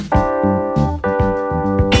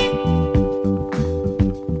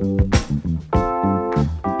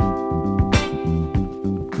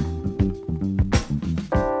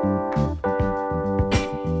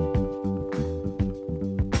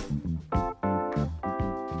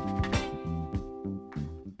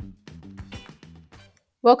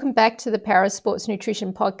Welcome back to the Parasports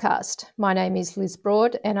Nutrition Podcast. My name is Liz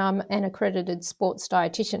Broad and I'm an accredited sports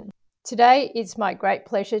dietitian. Today, it's my great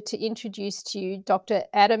pleasure to introduce to you Dr.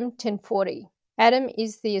 Adam Tenforde. Adam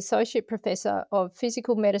is the Associate Professor of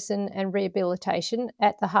Physical Medicine and Rehabilitation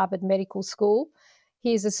at the Harvard Medical School.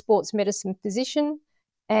 He is a sports medicine physician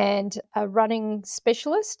and a running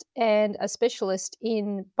specialist and a specialist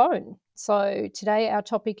in bone. So today our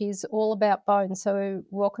topic is all about bone. So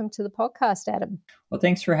welcome to the podcast, Adam. Well,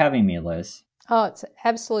 thanks for having me, Liz. Oh, it's an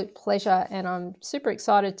absolute pleasure. And I'm super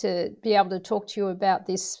excited to be able to talk to you about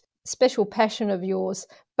this special passion of yours.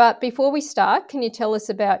 But before we start, can you tell us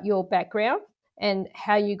about your background and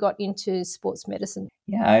how you got into sports medicine?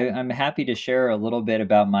 Yeah, I'm happy to share a little bit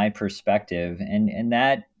about my perspective, and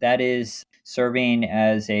that is serving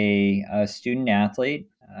as a student athlete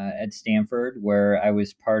at Stanford, where I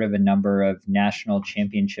was part of a number of national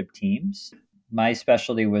championship teams. My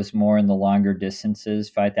specialty was more in the longer distances,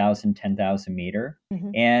 5,000, 10,000 meter.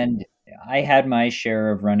 Mm-hmm. And I had my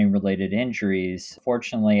share of running related injuries.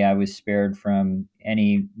 Fortunately, I was spared from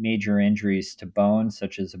any major injuries to bone,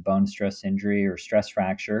 such as a bone stress injury or stress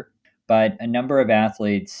fracture. But a number of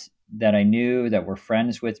athletes that I knew that were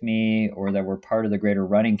friends with me or that were part of the greater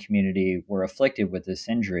running community were afflicted with this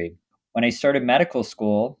injury. When I started medical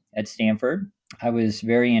school at Stanford, I was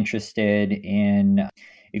very interested in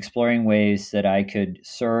exploring ways that I could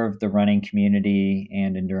serve the running community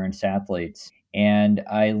and endurance athletes. And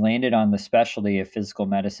I landed on the specialty of physical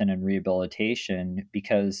medicine and rehabilitation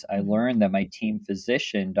because I learned that my team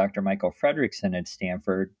physician, Dr. Michael Frederickson at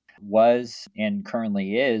Stanford, was and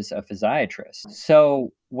currently is a physiatrist.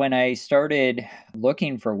 So when I started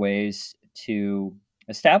looking for ways to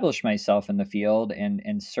establish myself in the field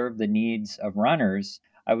and serve the needs of runners,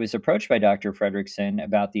 I was approached by Dr. Frederickson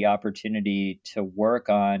about the opportunity to work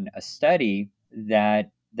on a study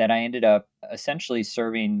that I ended up essentially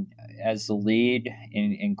serving as the lead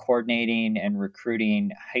in coordinating and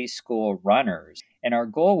recruiting high school runners. And our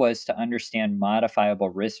goal was to understand modifiable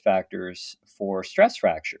risk factors for stress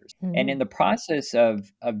fractures. Mm-hmm. And in the process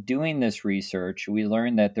of doing this research, we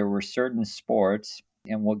learned that there were certain sports,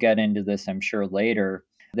 and we'll get into this, I'm sure, later,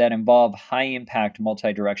 that involve high impact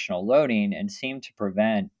multi-directional loading and seem to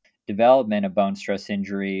prevent development of bone stress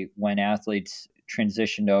injury when athletes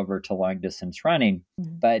transitioned over to long distance running.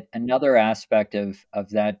 Mm-hmm. But another aspect of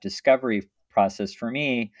that discovery process for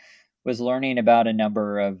me was learning about a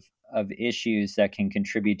number of issues that can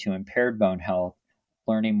contribute to impaired bone health,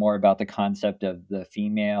 learning more about the concept of the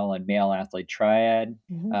female and male athlete triad,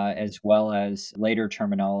 mm-hmm. As well as later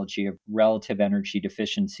terminology of relative energy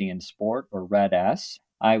deficiency in sport, or RED-S.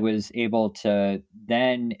 I was able to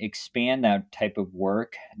then expand that type of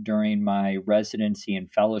work during my residency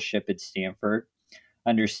and fellowship at Stanford,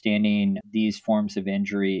 understanding these forms of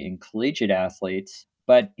injury in collegiate athletes.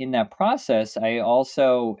 But in that process, I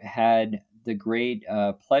also had the great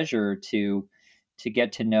pleasure to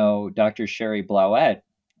get to know Dr. Sherry Blauett,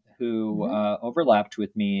 who overlapped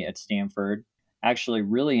with me at Stanford, actually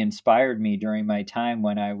really inspired me during my time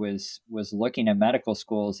when I was looking at medical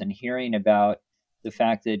schools and hearing about the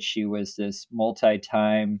fact that she was this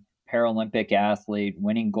multi-time Paralympic athlete,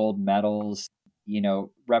 winning gold medals,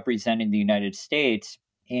 representing the United States.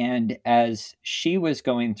 And as she was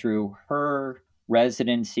going through her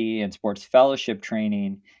residency and sports fellowship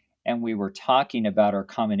training, and we were talking about our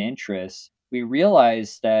common interests, we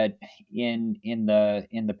realized that in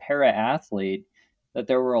the para athlete, that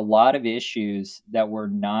there were a lot of issues that were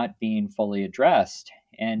not being fully addressed.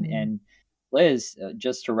 And Liz,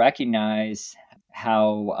 just to recognize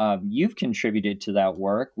how you've contributed to that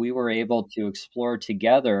work, we were able to explore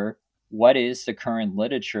together what is the current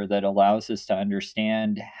literature that allows us to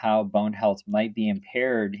understand how bone health might be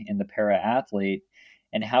impaired in the para athlete,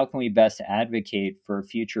 and how can we best advocate for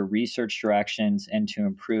future research directions and to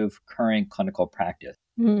improve current clinical practice.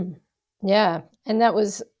 Yeah, and that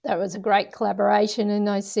was a great collaboration, and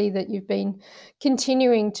I see that you've been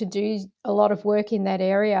continuing to do a lot of work in that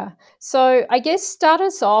area. So I guess start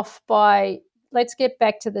us off by, let's get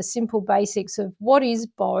back to the simple basics of what is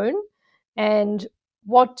bone and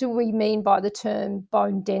what do we mean by the term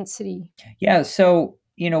bone density? Yeah, so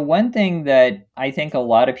one thing that I think a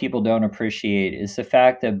lot of people don't appreciate is the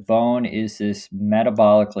fact that bone is this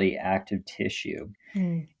metabolically active tissue.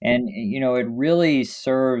 And, it really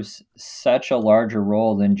serves such a larger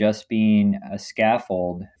role than just being a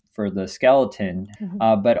scaffold for the skeleton,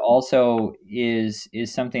 but also is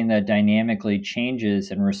something that dynamically changes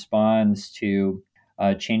and responds to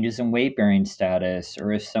changes in weight-bearing status,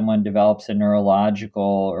 or if someone develops a neurological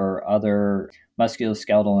or other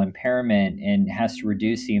musculoskeletal impairment and has to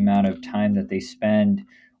reduce the amount of time that they spend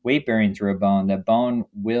weight bearing through a bone, that bone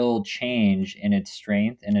will change in its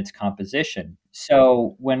strength and its composition.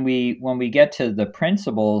 So when we get to the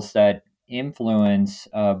principles that influence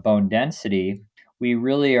bone density, we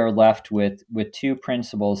really are left with two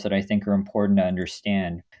principles that I think are important to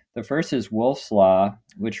understand. The first is Wolff's Law,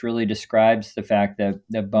 which really describes the fact that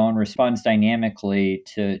the bone responds dynamically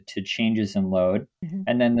to changes in load. Mm-hmm.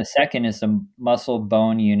 And then the second is the muscle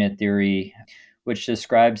bone unit theory, which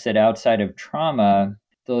describes that outside of trauma,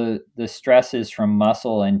 the stresses from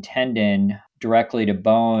muscle and tendon directly to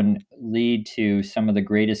bone lead to some of the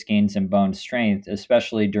greatest gains in bone strength,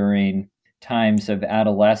 especially during times of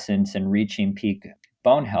adolescence and reaching peak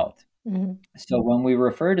bone health. Mm-hmm. So when we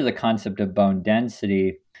refer to the concept of bone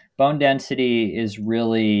density is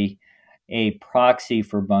really a proxy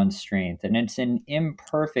for bone strength, and it's an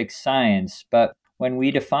imperfect science. But when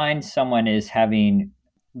we define someone as having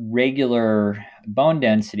regular bone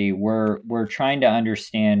density, we're trying to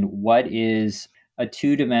understand what is a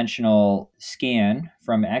two-dimensional scan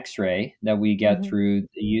from X-ray that we get Mm-hmm. through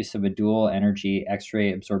the use of a dual energy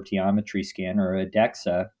X-ray absorptiometry scan, or a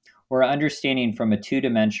DEXA. We're understanding from a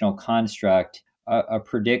two-dimensional construct a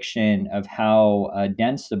prediction of how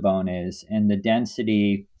dense the bone is, and the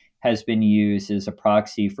density has been used as a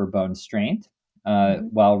proxy for bone strength, Mm-hmm.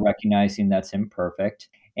 while recognizing that's imperfect.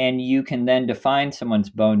 And you can then define someone's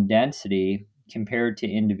bone density compared to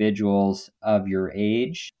individuals of your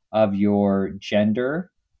age, of your gender,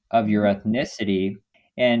 of your Mm-hmm. ethnicity,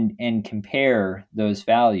 and compare those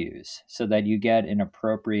values so that you get an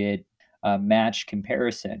appropriate match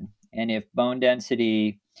comparison. And if bone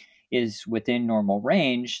density is within normal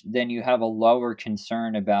range, then you have a lower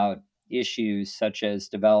concern about issues such as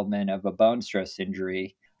development of a bone stress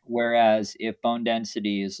injury. Whereas if bone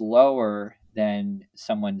density is lower than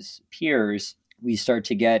someone's peers, we start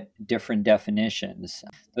to get different definitions.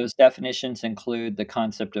 Those definitions include the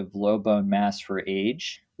concept of low bone mass for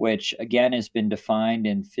age, which again has been defined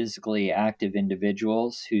in physically active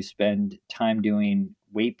individuals who spend time doing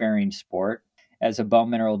weight bearing sport, as a bone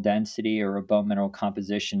mineral density or a bone mineral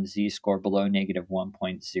composition z-score below negative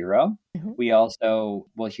 1.0. Mm-hmm. We also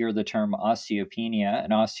will hear the term osteopenia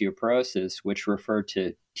and osteoporosis, which refer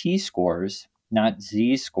to T-scores, not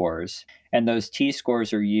Z-scores. And those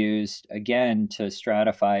T-scores are used, again, to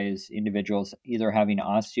stratify as individuals either having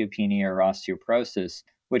osteopenia or osteoporosis,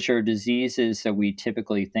 which are diseases that we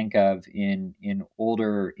typically think of in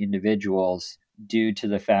older individuals due to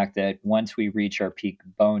the fact that once we reach our peak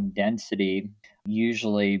bone density,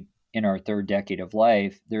 usually in our third decade of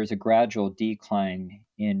life, there's a gradual decline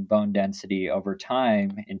in bone density over time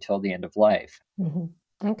until the end of life.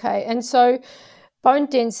 Mm-hmm. Okay. And so bone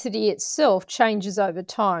density itself changes over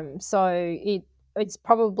time. So it's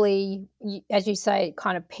probably, as you say, it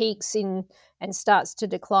kind of peaks in and starts to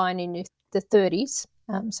decline in the 30s.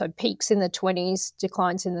 So peaks in the 20s,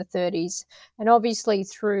 declines in the 30s. And obviously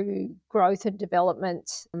through growth and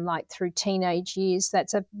development, like through teenage years,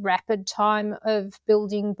 that's a rapid time of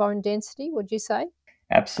building bone density, would you say?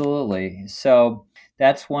 Absolutely. So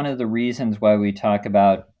that's one of the reasons why we talk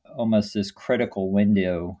about almost this critical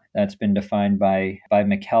window that's been defined by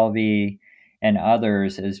McKelvey and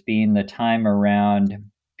others as being the time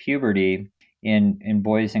around puberty in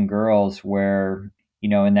boys and girls where,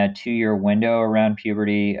 in that 2-year window around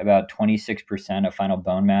puberty, about 26% of final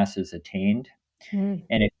bone mass is attained. Mm.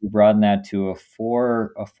 And if you broaden that to a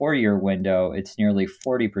 4-year window, it's nearly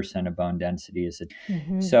 40% of bone density is it.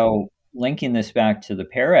 Mm-hmm. So linking this back to the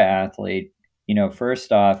para athlete,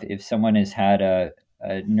 first off, if someone has had a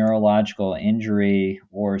neurological injury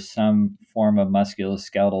or some form of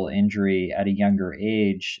musculoskeletal injury at a younger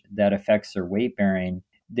age that affects their weight bearing,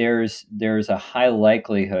 there's a high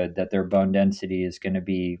likelihood that their bone density is going to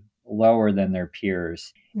be lower than their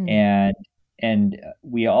peers. Mm. And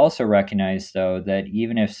we also recognize, though, that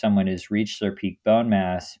even if someone has reached their peak bone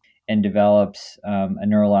mass and develops a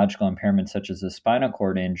neurological impairment such as a spinal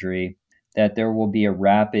cord injury, that there will be a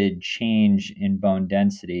rapid change in bone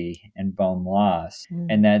density and bone loss.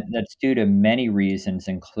 And Mm. that's due to many reasons,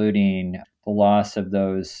 including the loss of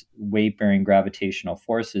those weight-bearing gravitational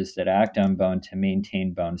forces that act on bone to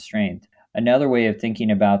maintain bone strength. Another way of thinking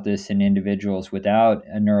about this in individuals without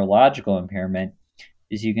a neurological impairment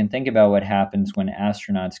is you can think about what happens when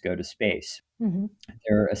astronauts go to space. Mm-hmm.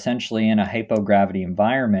 They're essentially in a hypogravity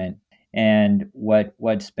environment, and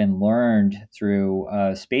what's been learned through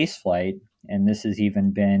space flight, and this has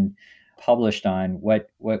even been published on what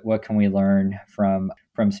can we learn from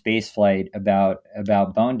space flight about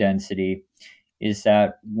bone density, is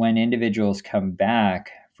that when individuals come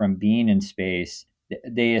back from being in space,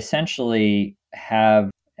 they essentially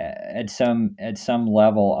have at some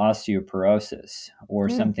level osteoporosis or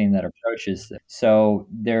Mm. something that approaches this. So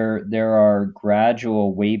there are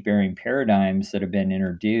gradual weight bearing paradigms that have been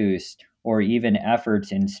introduced, or even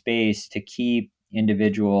efforts in space to keep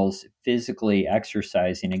individuals physically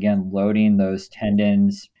exercising, again loading those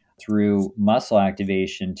tendons through muscle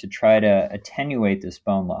activation to try to attenuate this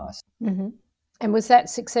bone loss. Hmm. And was that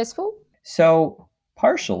successful? So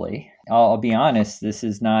partially, I'll be honest, this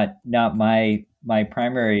is not my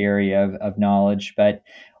primary area of knowledge, but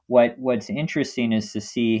what's interesting is to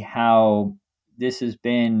see how this has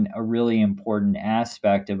been a really important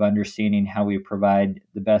aspect of understanding how we provide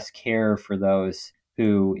the best care for those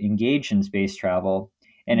who engage in space travel.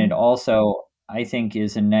 And it Mm. also, I think,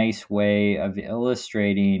 is a nice way of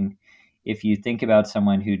illustrating, if you think about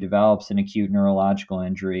someone who develops an acute neurological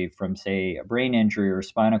injury from, say, a brain injury or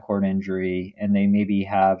spinal cord injury, and they maybe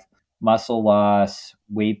have muscle loss,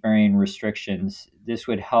 weight bearing restrictions, this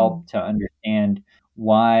would Mm. help to understand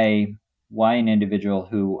why an individual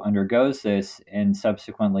who undergoes this and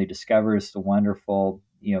subsequently discovers the wonderful,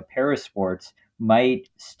 parasports might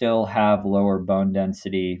still have lower bone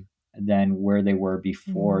density than where they were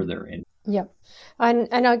before Mm. their injury. Yeah. And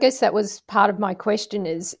I guess that was part of my question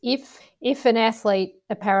is if an athlete,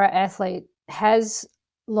 a para athlete, has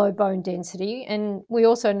low bone density, and we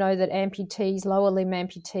also know that amputees, lower limb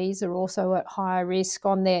amputees, are also at higher risk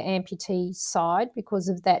on their amputee side because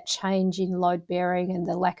of that change in load bearing and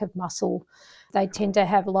the lack of muscle. They tend to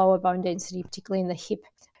have lower bone density, particularly in the hip.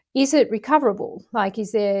 Is it recoverable? Like,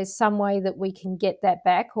 is there some way that we can get that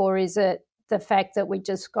back, or is it the fact that we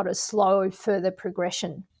just got to slow further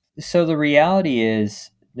progression? So the reality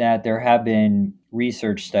is that there have been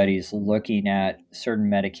research studies looking at certain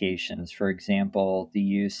medications, for example, the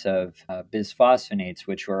use of bisphosphonates,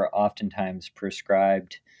 which were oftentimes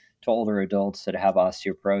prescribed to older adults that have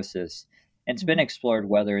osteoporosis. And it's been Mhm. explored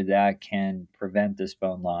whether that can prevent this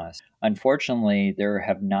bone loss. Unfortunately, there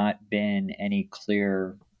have not been any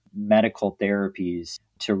clear medical therapies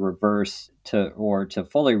to reverse to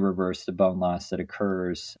fully reverse the bone loss that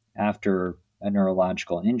occurs after a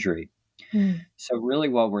neurological injury. Mm. So, really,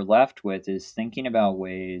 what we're left with is thinking about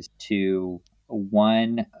ways to,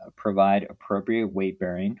 one, provide appropriate weight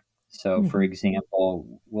bearing. So, for Mhm.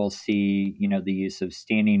 example, we'll see, the use of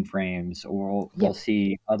standing frames, or we'll Yep.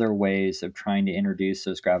 see other ways of trying to introduce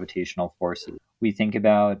those gravitational forces. We think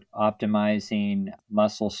about optimizing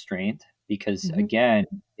muscle strength because, Mhm. again,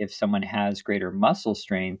 if someone has greater muscle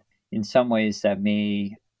strength, in some ways that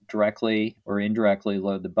may directly or indirectly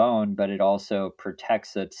load the bone, but it also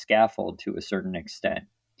protects that scaffold to a certain extent.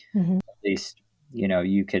 Mhm. At least,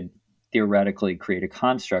 you could theoretically create a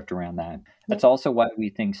construct around that. Yep. That's also why we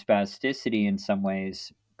think spasticity in some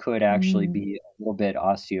ways could actually Mm. be a little bit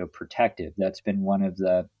osteoprotective. That's been one of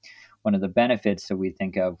the benefits that we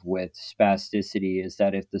think of with spasticity, is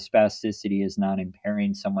that if the spasticity is not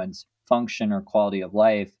impairing someone's function or quality of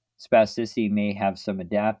life, spasticity may have some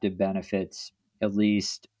adaptive benefits, at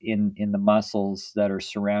least in the muscles that are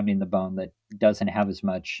surrounding the bone that doesn't have as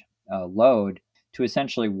much load, to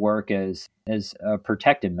essentially work as a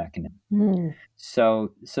protective mechanism. Mm. So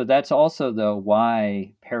that's also, though,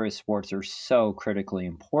 why parasports are so critically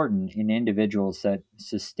important in individuals that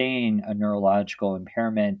sustain a neurological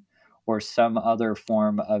impairment or some other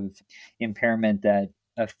form of impairment that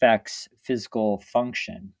affects physical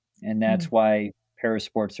function. And that's Mm. why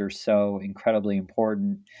parasports are so incredibly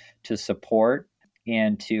important to support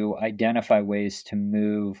and to identify ways to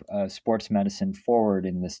move sports medicine forward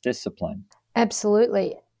in this discipline.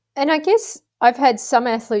 Absolutely. And I guess I've had some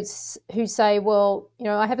athletes who say, well,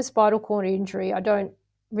 I have a spinal cord injury. I don't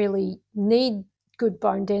really need good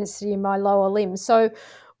bone density in my lower limbs. So,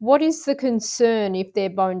 what is the concern if their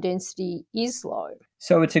bone density is low?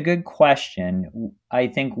 So it's a good question. I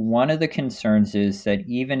think one of the concerns is that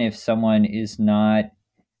even if someone is not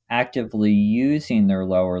actively using their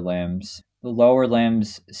lower limbs, the lower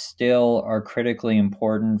limbs still are critically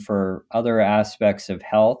important for other aspects of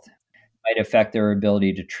health, might affect their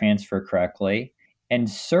ability to transfer correctly. And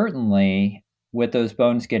certainly, with those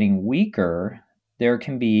bones getting weaker, there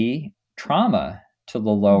can be trauma to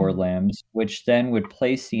the lower Mm. limbs, which then would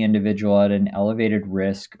place the individual at an elevated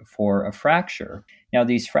risk for a fracture. Now,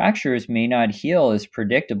 these fractures may not heal as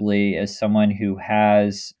predictably as someone who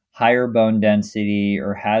has higher bone density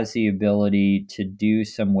or has the ability to do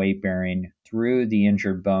some weight bearing through the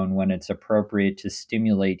injured bone when it's appropriate to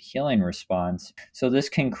stimulate healing response. So this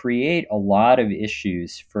can create a lot of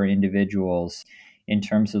issues for individuals in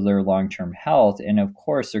terms of their long-term health. And of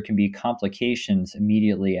course, there can be complications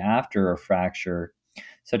immediately after a fracture,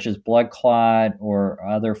 such as blood clot or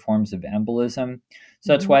other forms of embolism.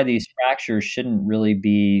 So that's why these fractures shouldn't really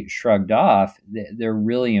be shrugged off. They're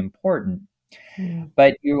really important. Mm.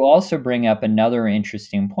 But you also bring up another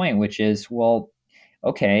interesting point, which is, well,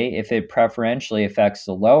 okay, if it preferentially affects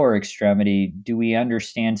the lower extremity, do we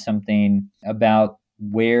understand something about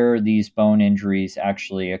where these bone injuries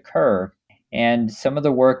actually occur? And some of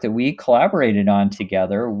the work that we collaborated on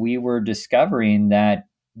together, we were discovering that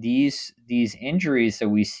these injuries that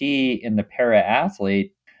we see in the para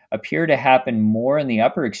athlete appear to happen more in the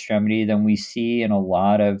upper extremity than we see in a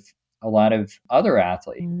lot of other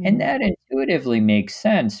athletes. And Mm. that intuitively makes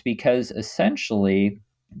sense because essentially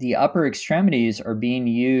the upper extremities are being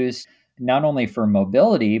used not only for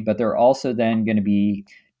mobility, but they're also then going to be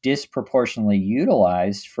disproportionately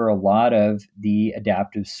utilized for a lot of the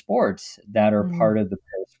adaptive sports that are Mm. part of the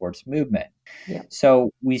parasports movement. Yep. So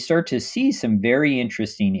we start to see some very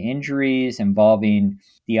interesting injuries involving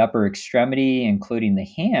the upper extremity, including the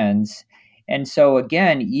hands. And so,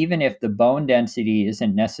 again, even if the bone density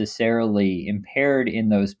isn't necessarily impaired in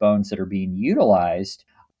those bones that are being utilized,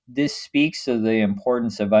 this speaks to the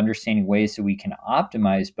importance of understanding ways that we can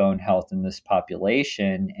optimize bone health in this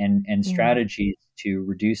population and Mm. strategies to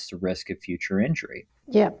reduce the risk of future injury.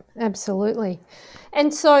 Yep, absolutely.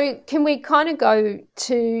 And so can we kind of go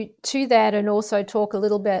to that and also talk a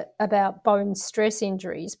little bit about bone stress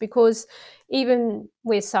injuries? Because even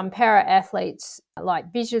with some para athletes,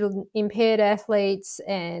 like visual impaired athletes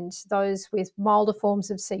and those with milder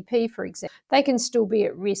forms of CP, for example, they can still be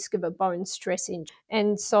at risk of a bone stress injury.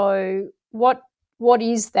 And so what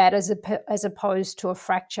is that as opposed to a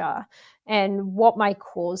fracture, and what may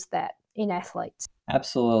cause that in athletes?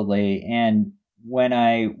 Absolutely. And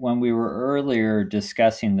when we were earlier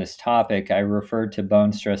discussing this topic, I referred to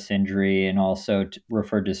bone stress injury and also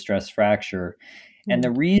referred to stress fracture. And the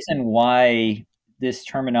Mm. reason why this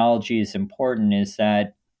terminology is important is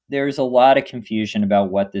that there's a lot of confusion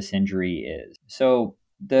about what this injury is. So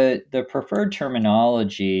the preferred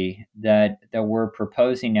terminology that we're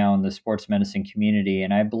proposing now in the sports medicine community,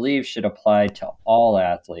 and I believe should apply to all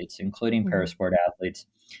athletes, including Mhm. parasport athletes,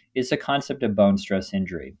 is the concept of bone stress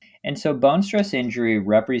injury. And so bone stress injury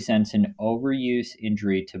represents an overuse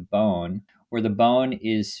injury to bone where the bone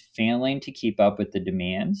is failing to keep up with the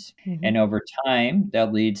demands. Mhm. And over time,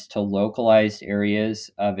 that leads to localized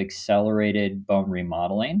areas of accelerated bone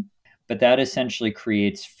remodeling. But that essentially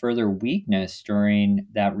creates further weakness during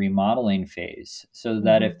that remodeling phase, so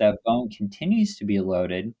that if Mhm. that bone continues to be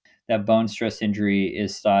loaded, that bone stress injury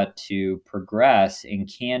is thought to progress and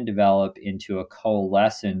can develop into a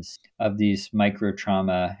coalescence of these micro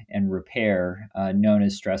trauma and repair known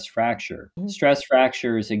as stress fracture. Mhm. Stress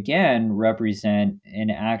fractures, again, represent an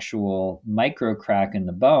actual micro crack in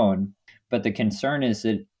the bone. But the concern is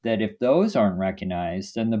that if those aren't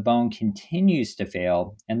recognized, then the bone continues to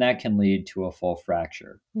fail, and that can lead to a full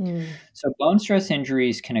fracture. Mm. So bone stress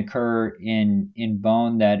injuries can occur in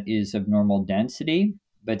bone that is of normal density,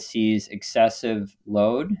 but sees excessive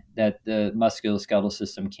load that the musculoskeletal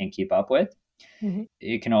system can't keep up with. Mhm.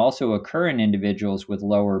 It can also occur in individuals with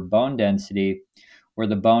lower bone density where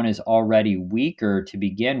the bone is already weaker to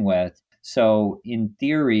begin with. So, in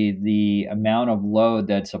theory, the amount of load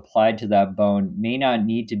that's applied to that bone may not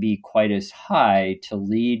need to be quite as high to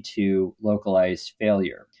lead to localized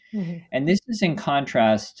failure. Mhm. And this is in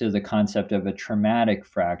contrast to the concept of a traumatic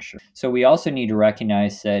fracture. So we also need to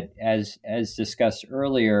recognize that, as discussed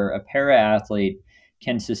earlier, a para athlete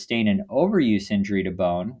can sustain an overuse injury to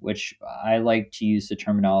bone, which I like to use the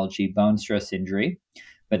terminology bone stress injury.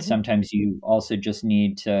 But Mhm. sometimes you also just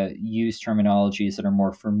need to use terminologies that are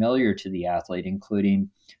more familiar to the athlete, including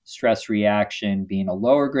stress reaction being a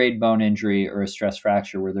lower grade bone injury or a stress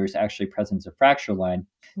fracture where there's actually presence of fracture line.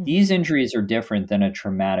 Mhm. These injuries are different than a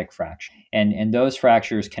traumatic fracture. And those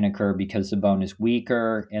fractures can occur because the bone is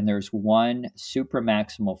weaker and there's one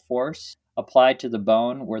supramaximal force applied to the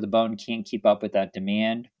bone where the bone can't keep up with that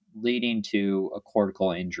demand, leading to a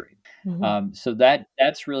cortical injury. Mhm. So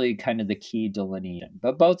that's really kind of the key delineation.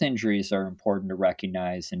 But both injuries are important to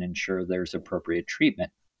recognize and ensure there's appropriate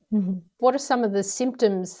treatment. Mhm. What are some of the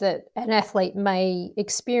symptoms that an athlete may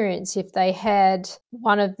experience if they had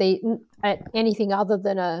one of anything other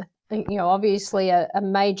than obviously a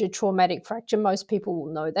major traumatic fracture? Most people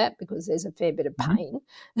will know that because there's a fair bit of Mhm. pain.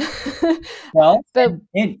 Well, But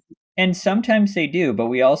and sometimes they do, but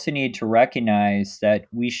we also need to recognize that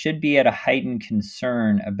we should be at a heightened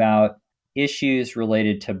concern about issues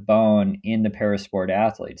related to bone in the parasport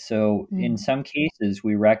athletes. So in Mm. some cases,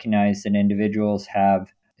 we recognize that individuals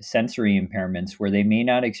have sensory impairments where they may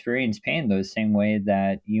not experience pain the same way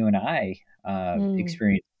that you and I Mm.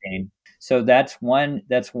 experience pain. So that's one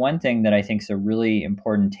thing that I think is a really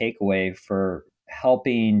important takeaway for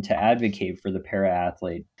helping to advocate for the para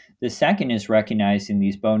athlete. The second is recognizing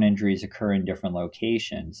these bone injuries occur in different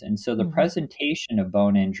locations. And so the presentation of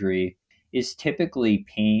bone injury is typically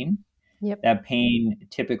pain. Yep. That pain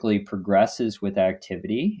typically progresses with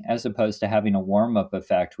activity as opposed to having a warm-up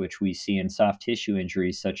effect, which we see in soft tissue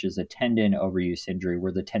injuries, such as a tendon overuse injury,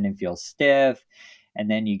 where the tendon feels stiff,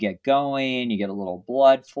 and then you get going, you get a little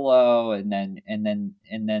blood flow, and then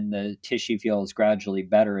the tissue feels gradually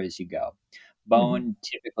better as you go. Bone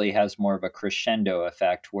typically has more of a crescendo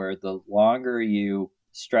effect, where the longer you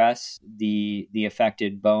stress the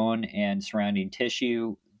affected bone and surrounding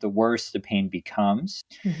tissue, the worse the pain becomes.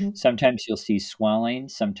 Sometimes you'll see swelling,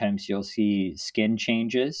 sometimes you'll see skin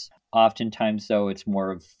changes. Oftentimes, though, it's more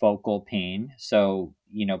of focal pain. So,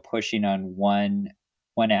 pushing on one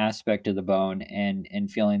aspect of the bone and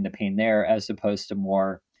feeling the pain there, as opposed to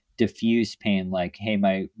more diffuse pain, like, hey,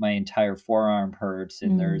 my entire forearm hurts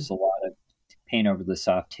and there's a lot of pain over the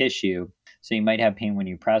soft tissue. So you might have pain when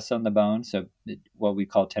you press on the bone, so what we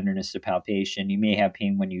call tenderness to palpation. You may have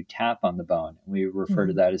pain when you tap on the bone. We refer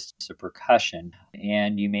to that as a percussion.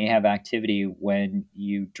 And you may have activity when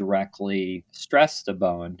you directly stress the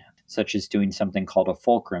bone, such as doing something called a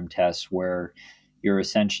fulcrum test, where you're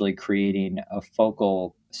essentially creating a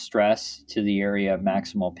focal stress to the area of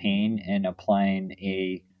maximal pain and applying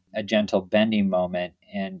a gentle bending moment.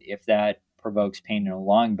 And if that provokes pain in a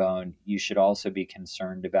long bone, you should also be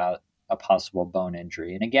concerned about a possible bone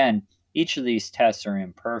injury. And again, each of these tests are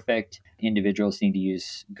imperfect. Individuals need to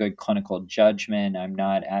use good clinical judgment. I'm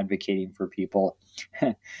not advocating for people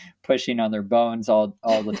pushing on their bones all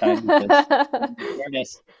the time, because in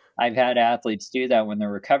fairness, I've had athletes do that when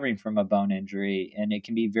they're recovering from a bone injury, and it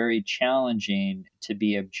can be very challenging to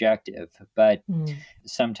be objective. But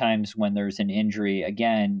sometimes when there's an injury,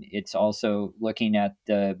 again, it's also looking at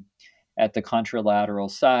the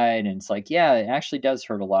contralateral side, and it's like, yeah, it actually does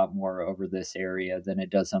hurt a lot more over this area than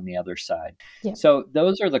it does on the other side. Yep. So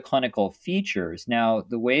those are the clinical features. Now,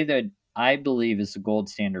 the way that I believe is the gold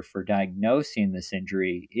standard for diagnosing this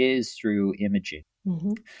injury is through imaging.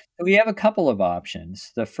 So we have a couple of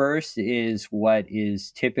options. The first is what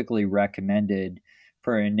is typically recommended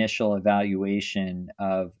for initial evaluation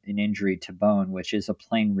of an injury to bone, which is a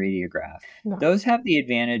plain radiograph. Those have the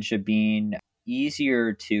advantage of being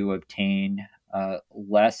easier to obtain,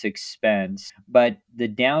 less expense, but the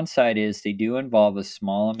downside is they do involve a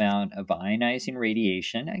small amount of ionizing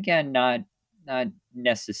radiation. Again, not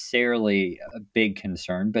necessarily a big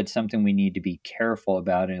concern, but something we need to be careful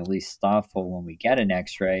about and at least thoughtful when we get an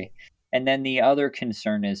x-ray. And then the other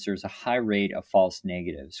concern is there's a high rate of false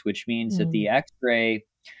negatives, which means that the x-ray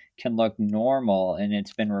can look normal, and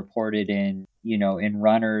it's been reported in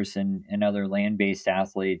runners and other land-based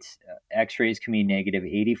athletes. X-rays can be negative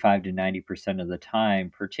 85 to 90% of the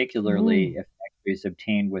time, particularly if X-rays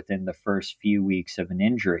obtained within the first few weeks of an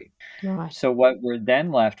injury. Right. So what we're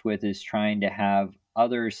then left with is trying to have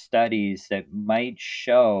other studies that might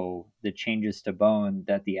show the changes to bone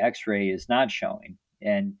that the X-ray is not showing.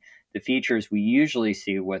 And the features we usually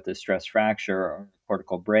see with a stress fracture or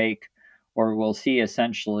cortical break, or we'll see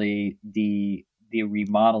essentially the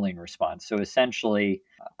remodeling response. So essentially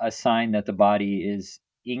a sign that the body is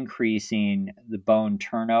increasing the bone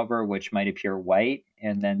turnover, which might appear white,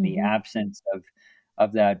 and then the absence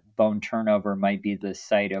of that bone turnover might be the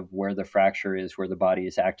site of where the fracture is, where the body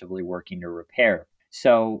is actively working to repair.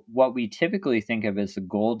 So what we typically think of as the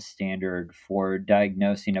gold standard for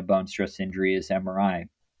diagnosing a bone stress injury is MRI.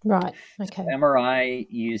 Right. Okay. So MRI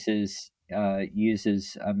uses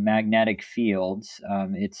magnetic fields.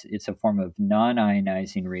 It's a form of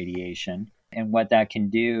non-ionizing radiation, and what that can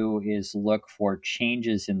do is look for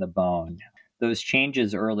changes in the bone. Those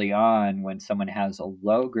changes early on, when someone has a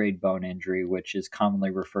low-grade bone injury, which is commonly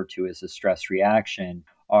referred to as a stress reaction,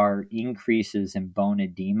 are increases in bone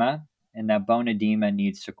edema. And that bone edema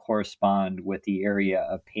needs to correspond with the area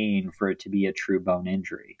of pain for it to be a true bone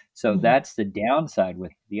injury. So that's the downside.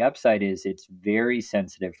 With the upside is it's very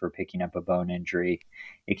sensitive for picking up a bone injury.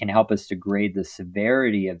 It can help us to grade the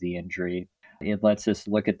severity of the injury. It lets us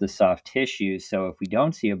look at the soft tissue. So if we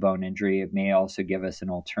don't see a bone injury, it may also give us an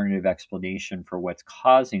alternative explanation for what's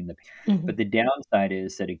causing the pain. But the downside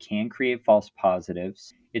is that it can create false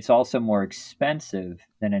positives. It's also more expensive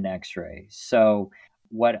than an x-ray. So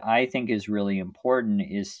what I think is really important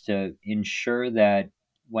is to ensure that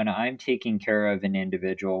when I'm taking care of an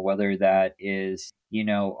individual, whether that is,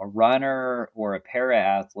 a runner or a para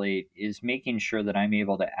athlete, is making sure that I'm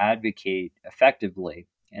able to advocate effectively.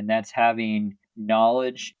 And that's having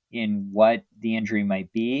knowledge in what the injury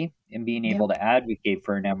might be and being able to advocate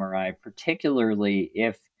for an MRI, particularly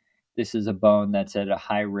if this is a bone that's at a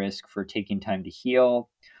high risk for taking time to heal.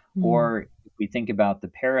 Mm. Or if we think about the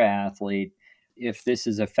para athlete, if this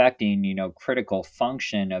is affecting, critical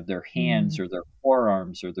function of their hands Mm. or their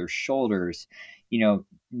forearms or their shoulders,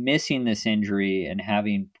 missing this injury and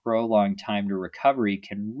having prolonged time to recovery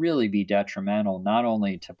can really be detrimental, not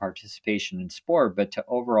only to participation in sport, but to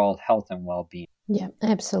overall health and well-being. Yeah,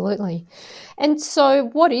 absolutely. And so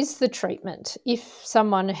what is the treatment if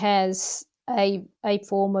someone has a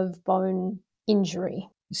form of bone injury?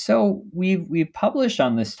 So we've published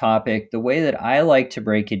on this topic. The way that I like to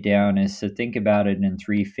break it down is to think about it in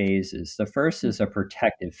three phases. The first is a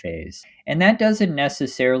protective phase, and that doesn't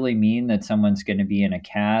necessarily mean that someone's going to be in a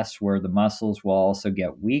cast where the muscles will also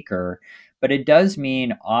get weaker, but it does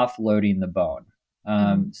mean offloading the bone.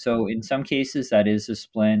 Mm. So in some cases that is a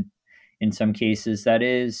splint. In some cases that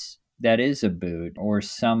is a boot or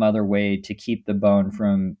some other way to keep the bone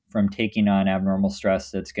from taking on abnormal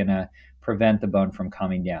stress that's going to prevent the bone from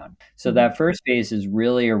coming down. So Mm. that first phase is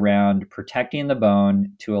really around protecting the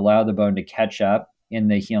bone to allow the bone to catch up in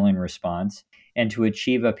the healing response and to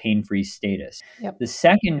achieve a pain-free status. Yep. The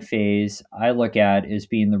second phase I look at is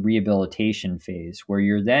being the rehabilitation phase, where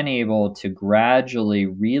you're then able to gradually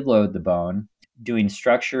reload the bone doing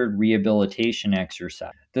structured rehabilitation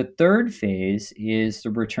exercise. The third phase is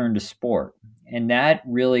the return to sport, and that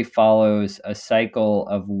really follows a cycle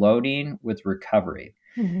of loading with recovery.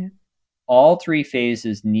 Mm-hmm. All three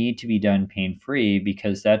phases need to be done pain-free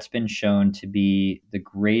because that's been shown to be the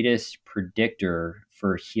greatest predictor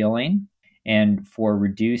for healing and for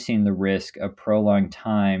reducing the risk of prolonged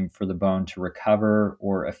time for the bone to recover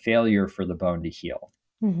or a failure for the bone to heal.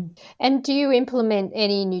 Mm-hmm. And do you implement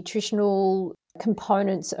any nutritional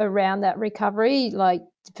components around that recovery? Like,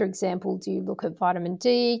 for example, do you look at vitamin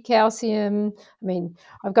D, calcium? I mean,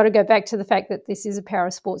 I've got to go back to the fact that this is a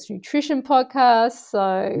para sports nutrition podcast. So,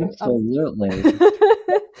 Absolutely.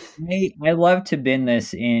 I love to bend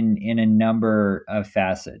this in a number of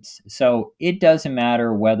facets. So it doesn't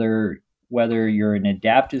matter whether you're an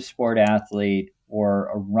adaptive sport athlete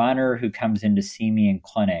or a runner who comes in to see me in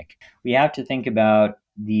clinic. We have to think about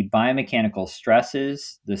the biomechanical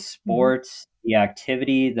stresses, the Mhm. sports, the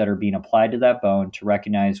activity that are being applied to that bone to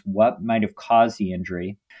recognize what might have caused the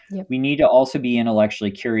injury. Yep. We need to also be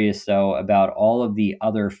intellectually curious, though, about all of the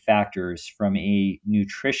other factors from a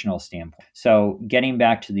nutritional standpoint. So, getting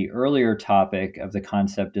back to the earlier topic of the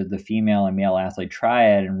concept of the female and male athlete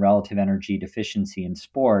triad and relative energy deficiency in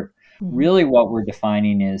sport, Mhm. really what we're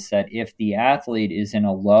defining is that if the athlete is in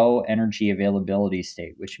a low energy availability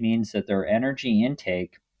state, which means that their energy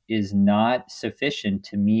intake is not sufficient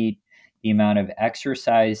to meet the amount of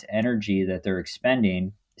exercise energy that they're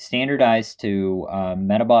expending, standardized to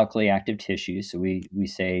metabolically active tissue. So we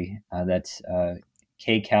say that's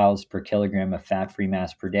kcals per kilogram of fat-free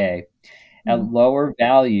mass per day. At Mhm. lower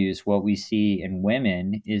values, what we see in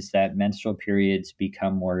women is that menstrual periods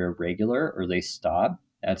become more irregular or they stop.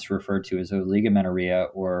 That's referred to as oligomenorrhea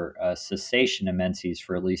or cessation of menses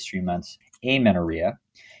for at least 3 months, amenorrhea.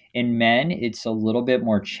 In men, it's a little bit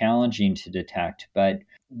more challenging to detect, but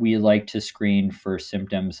we like to screen for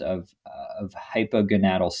symptoms of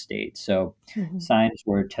hypogonadal state. So, Mhm. signs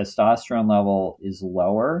where testosterone level is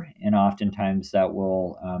lower, and oftentimes that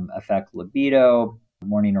will affect libido,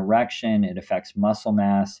 morning erection, it affects muscle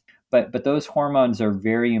mass. But those hormones are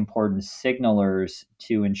very important signalers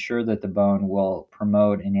to ensure that the bone will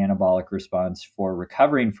promote an anabolic response for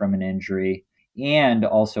recovering from an injury and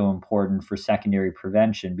also important for secondary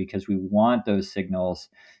prevention because we want those signals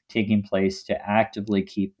taking place to actively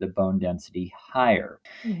keep the bone density higher.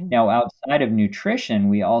 Mhm. Now, outside of nutrition,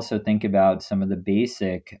 we also think about some of the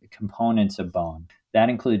basic components of bone. That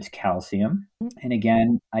includes calcium. And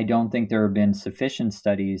again, I don't think there have been sufficient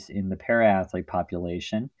studies in the para-athlete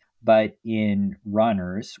population, but in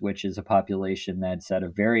runners, which is a population that's at a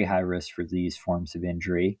very high risk for these forms of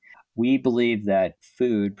injury, we believe that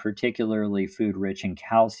food, particularly food rich in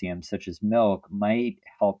calcium, such as milk, might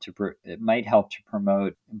help to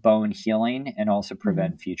promote bone healing and also Mhm.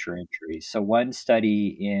 prevent future injuries. So, one study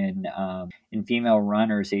in female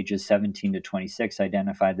runners ages 17 to 26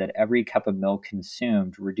 identified that every cup of milk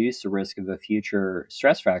consumed reduced the risk of a future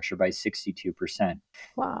stress fracture by 62%.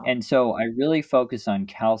 Wow. And so I really focus on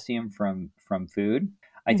calcium from food.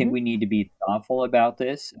 I think Mhm. we need to be thoughtful about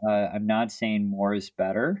this. I'm not saying more is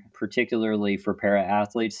better, particularly for para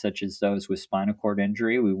athletes such as those with spinal cord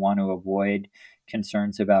injury. We want to avoid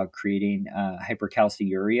concerns about creating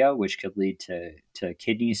hypercalciuria, which could lead to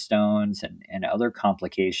kidney stones and other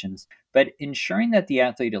complications. But ensuring that the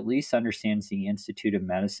athlete at least understands the Institute of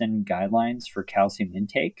Medicine guidelines for calcium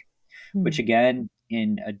intake, which Mm. again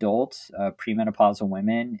in adults, premenopausal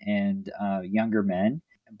women, and younger men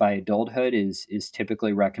by adulthood is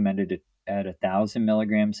typically recommended at 1,000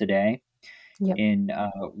 milligrams a day. Yep. In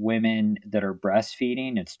women that are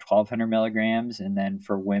breastfeeding, it's 1,200 milligrams. And then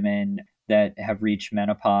for women that have reached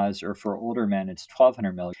menopause or for older men, it's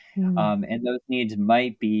 1,200 milligrams. And those needs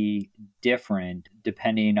might be different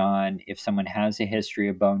depending on if someone has a history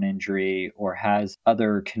of bone injury or has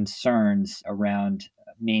other concerns around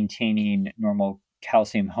maintaining normal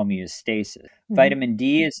calcium homeostasis. Vitamin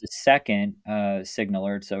D is the second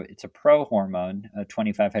signaler. So it's a prohormone,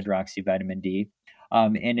 25-hydroxyvitamin D.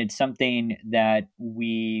 And it's something that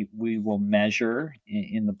we will measure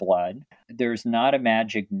in the blood. There's not a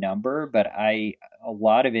magic number, but a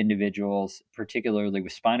lot of individuals, particularly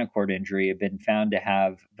with spinal cord injury, have been found to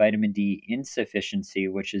have vitamin D insufficiency,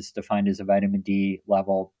 which is defined as a vitamin D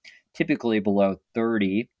level typically below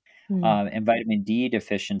 30. And vitamin D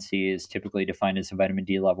deficiency is typically defined as a vitamin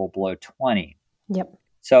D level below 20. Yep.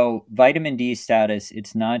 So vitamin D status,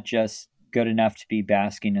 it's not just good enough to be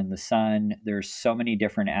basking in the sun. There's so many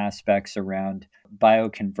different aspects around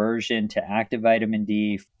bioconversion to active vitamin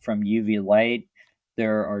D from UV light.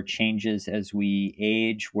 There are changes as we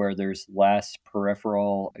age where there's less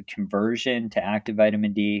peripheral conversion to active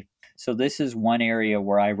vitamin D. So this is one area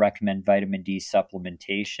where I recommend vitamin D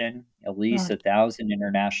supplementation, at least 1,000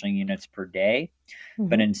 international units per day.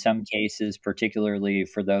 But in some cases, particularly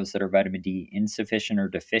for those that are vitamin D insufficient or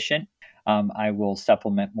deficient, I will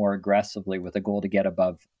supplement more aggressively with a goal to get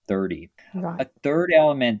above 30. A third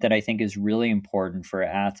element that I think is really important for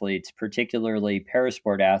athletes, particularly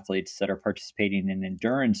parasport athletes that are participating in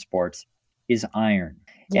endurance sports, is iron.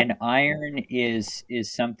 Yep. And iron is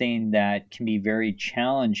something that can be very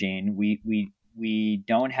challenging. We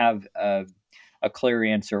don't have a clear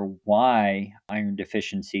answer why iron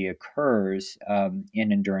deficiency occurs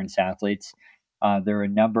in endurance athletes. There are a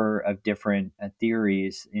number of different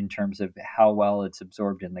theories in terms of how well it's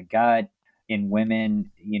absorbed in the gut. In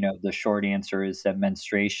women, the short answer is that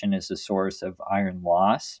menstruation is a source of iron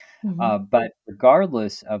loss. But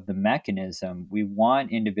regardless of the mechanism, we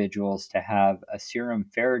want individuals to have a serum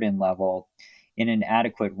ferritin level in an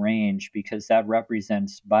adequate range because that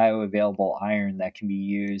represents bioavailable iron that can be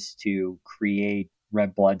used to create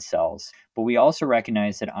red blood cells. But we also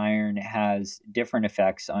recognize that iron has different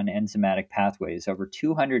effects on enzymatic pathways. Over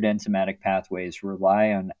 200 enzymatic pathways rely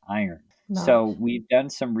on iron. So we've done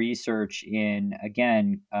some research in,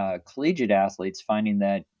 again, collegiate athletes, finding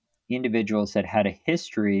that individuals that had a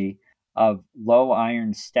history of low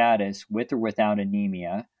iron status with or without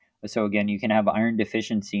anemia. So again, you can have iron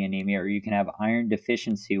deficiency anemia, or you can have iron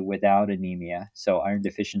deficiency without anemia. So iron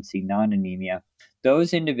deficiency, non-anemia.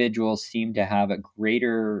 Those individuals seem to have a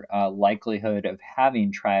greater likelihood of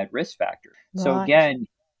having triad risk factors. So again,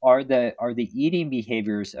 are the eating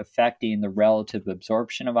behaviors affecting the relative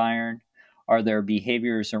absorption of iron? Are there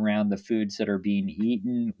behaviors around the foods that are being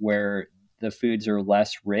eaten where the foods are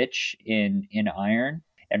less rich in iron?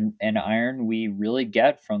 And iron we really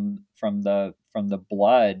get from the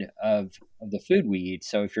blood of the food we eat.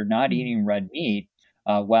 So if you're not eating red meat,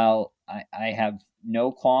 while I have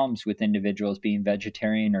no qualms with individuals being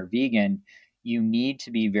vegetarian or vegan, you need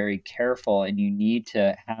to be very careful and you need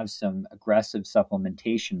to have some aggressive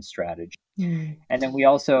supplementation strategy. And then we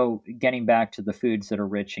also, getting back to the foods that are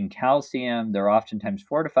rich in calcium, they're oftentimes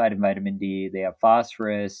fortified in vitamin D, they have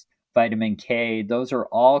phosphorus, vitamin K. Those are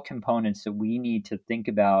all components that we need to think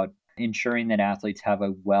about ensuring that athletes have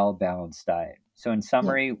a well-balanced diet. So in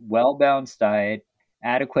summary, well-balanced diet,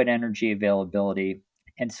 adequate energy availability,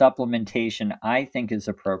 and supplementation, I think, is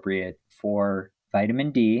appropriate for vitamin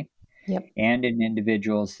D. And in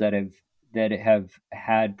individuals that have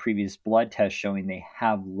had previous blood tests showing they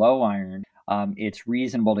have low iron, it's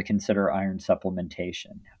reasonable to consider iron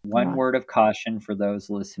supplementation. One word of caution for those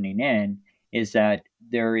listening in is that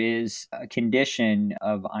there is a condition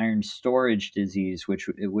of iron storage disease, which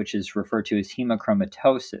is referred to as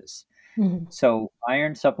hemochromatosis. So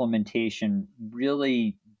iron supplementation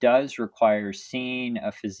really does require seeing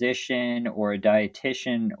a physician or a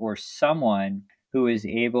dietitian or someone who is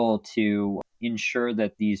able to ensure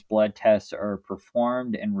that these blood tests are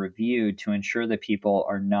performed and reviewed to ensure that people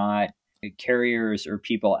are not carriers or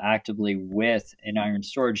people actively with an iron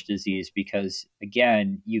storage disease, because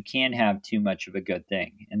again, you can have too much of a good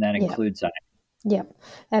thing, and that includes iron. Yep,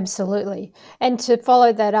 absolutely. And to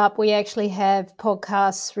follow that up, we actually have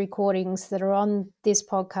podcast recordings that are on this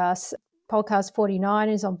podcast. Podcast 49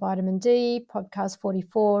 is on vitamin D, podcast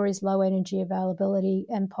 44 is low energy availability,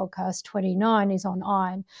 and podcast 29 is on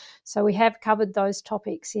iron. So we have covered those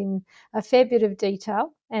topics in a fair bit of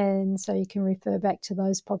detail, And so you can refer back to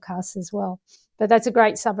those podcasts as well. But that's a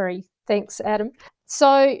great summary. Thanks, Adam.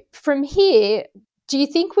 So from here, do you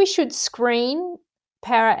think we should screen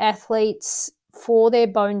para athletes for their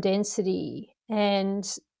bone density? And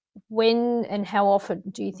when and how often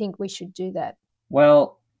do you think we should do that?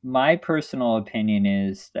 Well, my personal opinion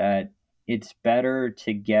is that it's better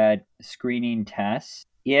to get screening tests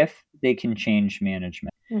if they can change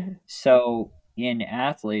management. Mm-hmm. So, in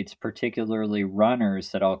athletes, particularly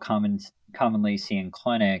runners that commonly see in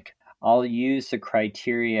clinic, I'll use the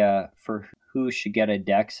criteria for who should get a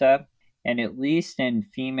DEXA. And at least in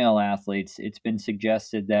female athletes, it's been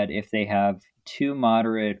suggested that if they have two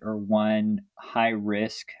moderate or one high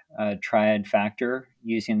risk triad factor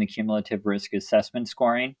using the cumulative risk assessment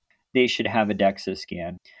scoring, they should have a DEXA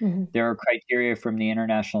scan. Mm-hmm. There are criteria from the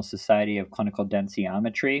International Society of Clinical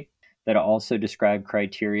Densitometry that also describe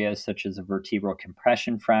criteria such as a vertebral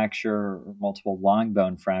compression fracture or multiple long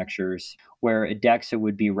bone fractures where a DEXA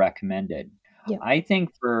would be recommended. Yep. I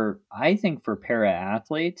think for para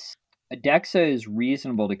athletes, a DEXA is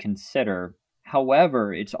reasonable to consider.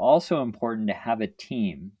 However, it's also important to have a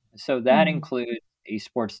team. So that includes a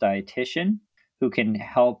sports dietitian who can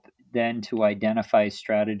help then to identify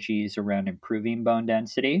strategies around improving bone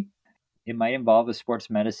density. It might involve a sports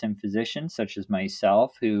medicine physician, such as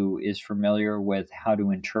myself, who is familiar with how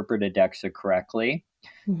to interpret a DEXA correctly,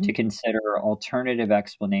 to consider alternative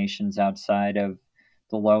explanations outside of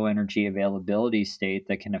the low energy availability state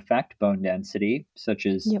that can affect bone density, such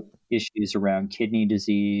as issues around kidney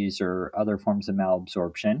disease or other forms of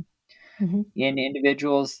malabsorption. In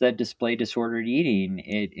individuals that display disordered eating,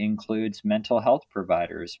 it includes mental health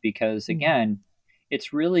providers because, again,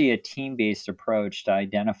 it's really a team-based approach to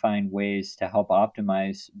identifying ways to help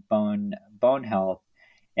optimize bone health.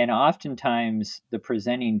 And oftentimes, the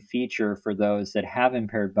presenting feature for those that have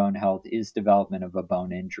impaired bone health is development of a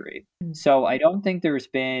bone injury. So I don't think there's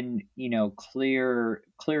been, clear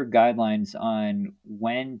guidelines on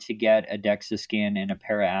when to get a DEXA scan in a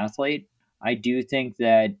para athlete. I do think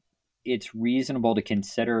that it's reasonable to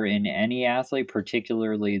consider in any athlete,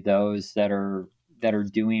 particularly those that are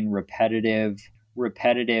doing repetitive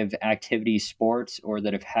activity sports or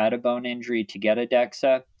that have had a bone injury, to get a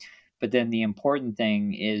DEXA. But then the important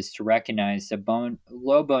thing is to recognize that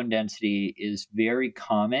low bone density is very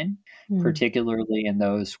common, particularly in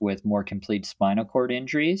those with more complete spinal cord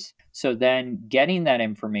injuries. So then getting that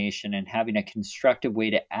information and having a constructive way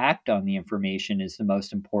to act on the information is the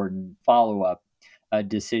most important follow-up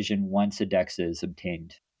decision once a DEXA is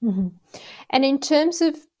obtained. And in terms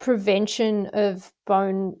of prevention of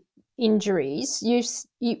bone injuries,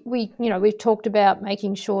 we've talked about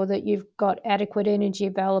making sure that you've got adequate energy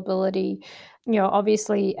availability,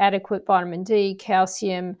 obviously adequate vitamin D,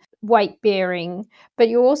 calcium, weight bearing, but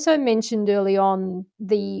you also mentioned early on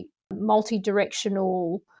the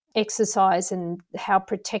multi-directional exercise and how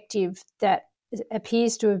protective that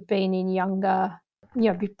appears to have been in younger,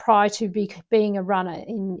 prior to being a runner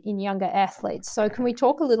in younger athletes. So can we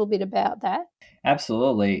talk a little bit about that?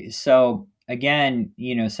 Absolutely. So again,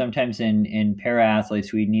 sometimes in para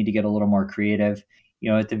athletes, we need to get a little more creative.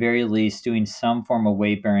 At the very least, doing some form of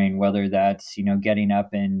weight bearing, whether that's getting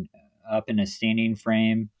up in a standing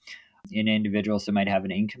frame in individuals that might have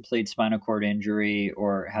an incomplete spinal cord injury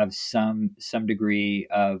or have some degree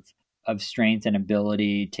of strength and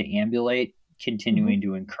ability to ambulate, continuing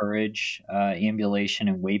to encourage ambulation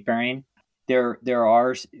and weight bearing. There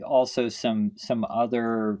are also some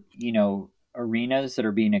other arenas that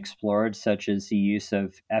are being explored, such as the use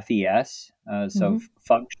of FES,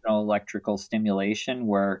 functional electrical stimulation,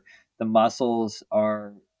 where the muscles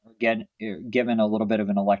are given a little bit of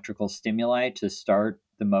an electrical stimuli to start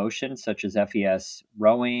the motion, such as FES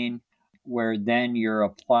rowing, where then you're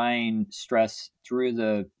applying stress through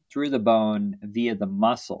the bone via the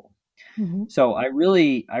muscle. So I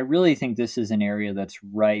really think this is an area that's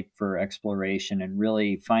ripe for exploration and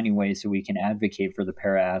really finding ways that we can advocate for the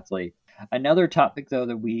para athlete. Another topic, though,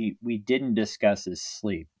 that we didn't discuss is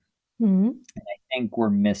sleep. And I think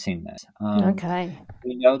we're missing this. Okay.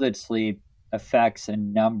 We know that sleep affects a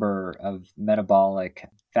number of metabolic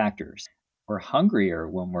factors. We're hungrier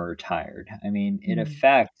when we're tired. I mean, it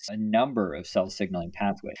affects a number of cell signaling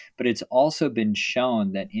pathways. But it's also been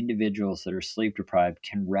shown that individuals that are sleep deprived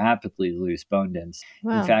can rapidly lose bone density.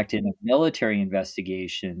 Wow. In fact, in a military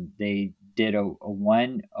investigation, they did a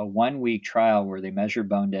 1 week trial where they measured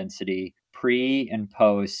bone density pre and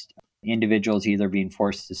post individuals either being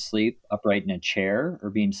forced to sleep upright in a chair or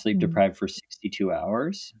being sleep deprived for 62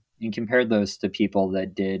 hours, and compared those to people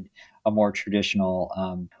that did a more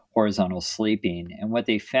traditional horizontal sleeping. And what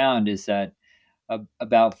they found is that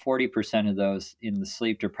about 40% of those in the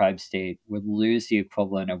sleep deprived state would lose the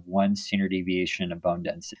equivalent of 1 standard deviation of bone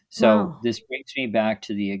density. So Wow. this brings me back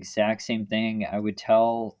to the exact same thing I would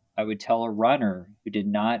tell a runner who did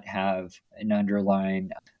not have an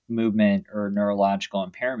underlying movement or neurological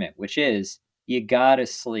impairment, which is you gotta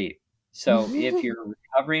sleep. So if you're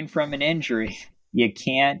recovering from an injury, you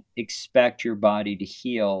can't expect your body to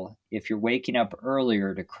heal if you're waking up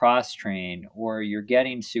earlier to cross train, or you're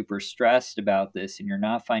getting super stressed about this and you're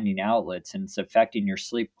not finding outlets and it's affecting your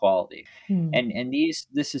sleep quality. Mm. And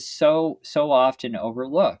this is so often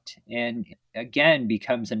overlooked, and again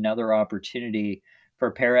becomes another opportunity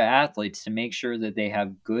for para athletes to make sure that they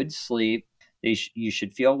have good sleep. You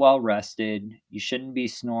should feel well rested. You shouldn't be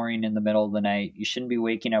snoring in the middle of the night. You shouldn't be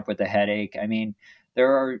waking up with a headache. I mean,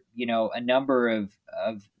 there are, a number of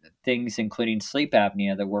things, including sleep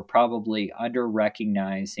apnea, that we're probably under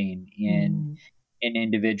recognizing Mm. in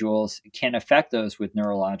individuals, can affect those with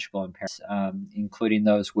neurological impairments, including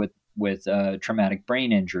those with traumatic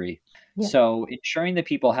brain injury. Yep. So ensuring that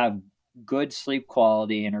people have good sleep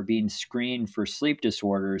quality and are being screened for sleep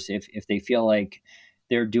disorders, if they feel like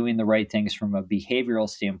they're doing the right things from a behavioral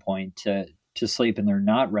standpoint to sleep and they're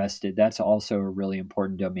not rested, that's also a really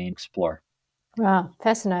important domain to explore. Wow,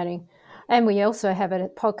 fascinating. And we also have a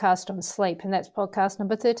podcast on sleep, and that's podcast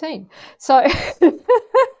number 13. So if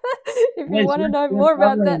you Liz, want to know you're more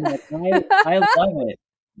about covering that. it. I love it.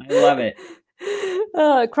 I love it.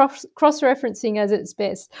 Cross-referencing as its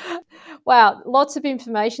best. Wow, lots of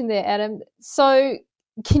information there, Adam. So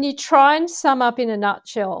can you try and sum up in a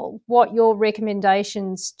nutshell what your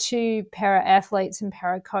recommendations to para athletes and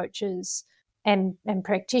para coaches and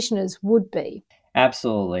practitioners would be?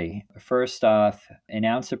 Absolutely. First off, an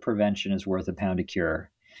ounce of prevention is worth a pound of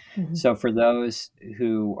cure. Mm-hmm. So, for those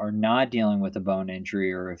who are not dealing with a bone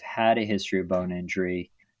injury or have had a history of bone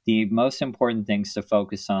injury, the most important things to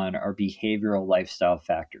focus on are behavioral lifestyle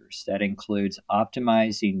factors. That includes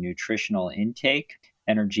optimizing nutritional intake,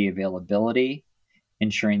 energy availability,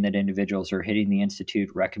 ensuring that individuals are hitting the Institute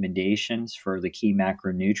recommendations for the key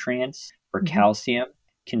macronutrients, for Mm-hmm. calcium,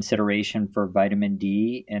 consideration for vitamin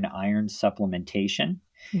D and iron supplementation,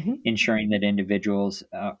 Mm-hmm. ensuring that individuals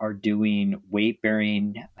are doing weight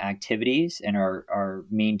bearing activities and are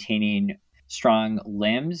maintaining strong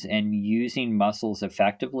limbs and using muscles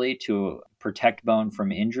effectively to protect bone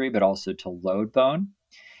from injury, but also to load bone,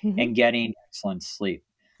 Mm-hmm. and getting excellent sleep.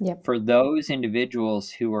 Yep. For those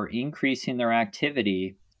individuals who are increasing their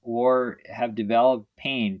activity or have developed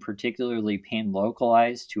pain, particularly pain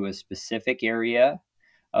localized to a specific area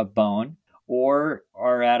of bone, or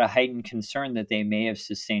are at a heightened concern that they may have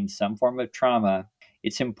sustained some form of trauma,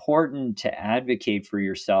 it's important to advocate for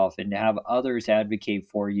yourself and to have others advocate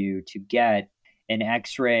for you to get an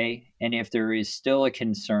x-ray. And if there is still a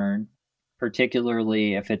concern,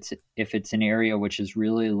 particularly if it's an area which is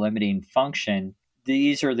really limiting function,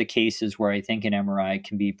 these are the cases where I think an MRI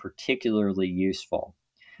can be particularly useful.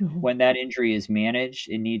 Mm-hmm. When that injury is managed,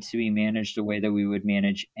 it needs to be managed the way that we would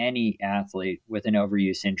manage any athlete with an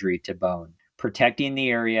overuse injury to bone. Protecting the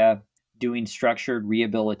area, doing structured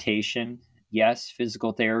rehabilitation, yes,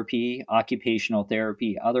 physical therapy, occupational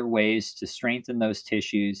therapy, other ways to strengthen those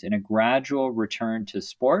tissues, and a gradual return to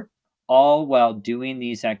sport, all while doing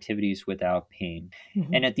these activities without pain.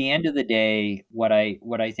 Mm-hmm. And at the end of the day, what I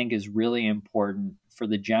think is really important for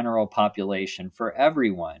the general population, for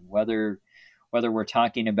everyone, whether we're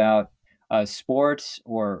talking about sports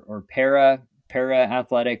or para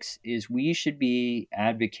athletics, is we should be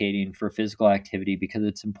advocating for physical activity because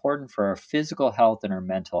it's important for our physical health and our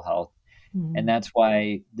mental health. And Mm. that's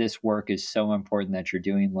why this work is so important that you're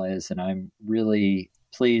doing, Liz. And I'm really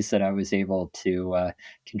pleased that I was able to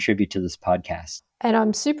contribute to this podcast. And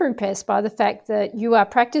I'm super impressed by the fact that you are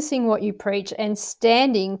practicing what you preach and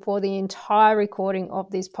standing for the entire recording of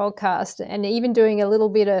this podcast, and even doing a little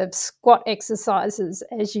bit of squat exercises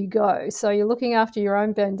as you go. So you're looking after your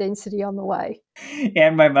own bone density on the way.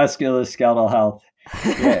 And my musculoskeletal health.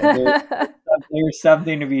 Yeah, there's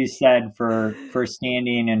something to be said for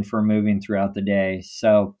standing and for moving throughout the day.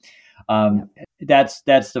 So Yep. that's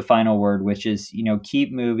the final word, which is,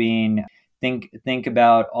 keep moving. Think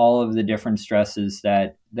about all of the different stresses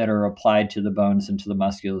that are applied to the bones and to the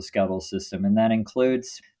musculoskeletal system, and that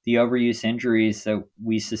includes the overuse injuries that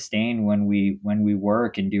we sustain when we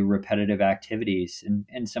work and do repetitive activities,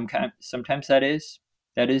 and sometimes that is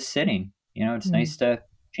sitting. It's Mm. nice to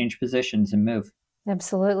change positions and move.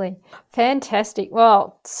 Absolutely. Fantastic.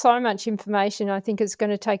 Well, so much information. I think it's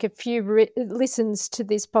going to take a few listens to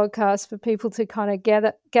this podcast for people to kind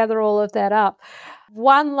of gather all of that up.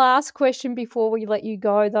 One last question before we let you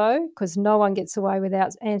go, though, because no one gets away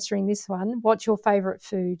without answering this one. What's your favourite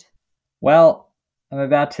food? Well, I'm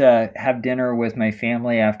about to have dinner with my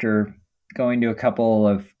family after going to a couple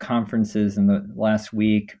of conferences in the last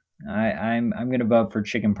week. I'm going to vote for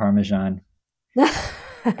chicken parmesan.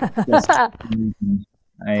 Just, I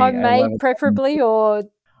love Homemade, it. preferably, or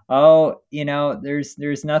Oh,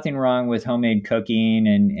 there's nothing wrong with homemade cooking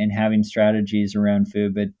and having strategies around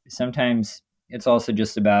food, but sometimes it's also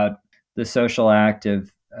just about the social act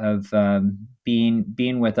of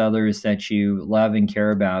being with others that you love and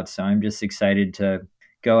care about. So I'm just excited to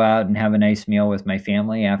go out and have a nice meal with my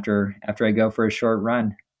family after I go for a short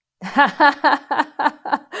run.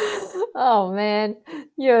 Oh man,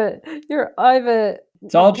 you're over.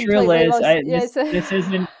 It's all true, Completely Liz. lost. This Yes.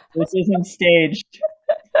 this isn't staged.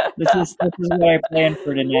 This is what I planned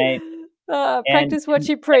for tonight. And, Practice what and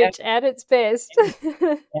you I have preach at its best.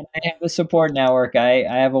 and I have a support network. I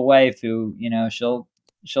have a wife who, she'll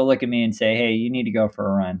look at me and say, "Hey, you need to go for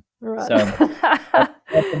a run." Right. So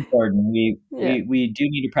that's important. We Yeah, we we do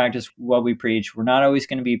need to practice what we preach. We're not always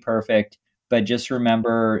going to be perfect, but just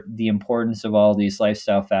remember the importance of all these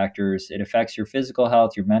lifestyle factors. It affects your physical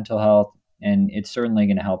health, your mental health, and it's certainly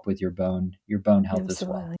going to help with your bone health as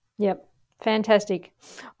well. absolutely. Yep. Fantastic.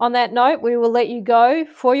 On that note, we will let you go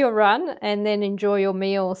for your run and then enjoy your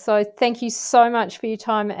meal. So thank you so much for your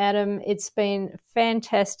time, Adam. It's been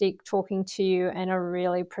fantastic talking to you, and I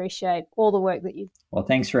really appreciate all the work that you. Well,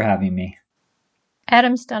 thanks for having me.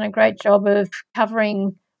 Adam's done a great job of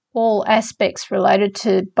covering all aspects related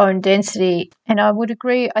to bone density. And I would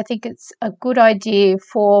agree, I think it's a good idea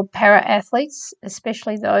for para athletes,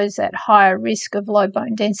 especially those at higher risk of low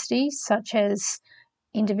bone density, such as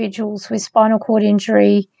individuals with spinal cord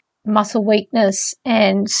injury, muscle weakness,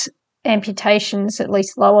 and amputations, at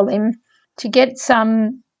least lower limb, to get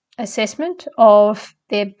some assessment of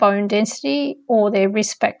their bone density or their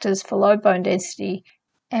risk factors for low bone density.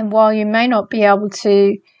 And while you may not be able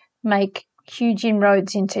to make huge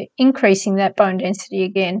inroads into increasing that bone density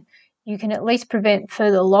again, you can at least prevent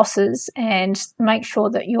further losses and make sure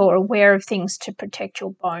that you're aware of things to protect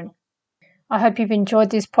your bone. I hope you've enjoyed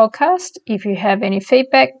this podcast. If you have any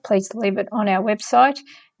feedback, please leave it on our website,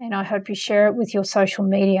 and I hope you share it with your social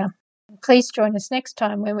media. Please join us next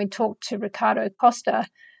time when we talk to Ricardo Costa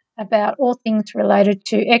about all things related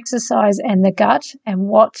to exercise and the gut and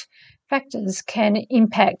what factors can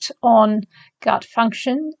impact on gut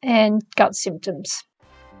function and gut symptoms.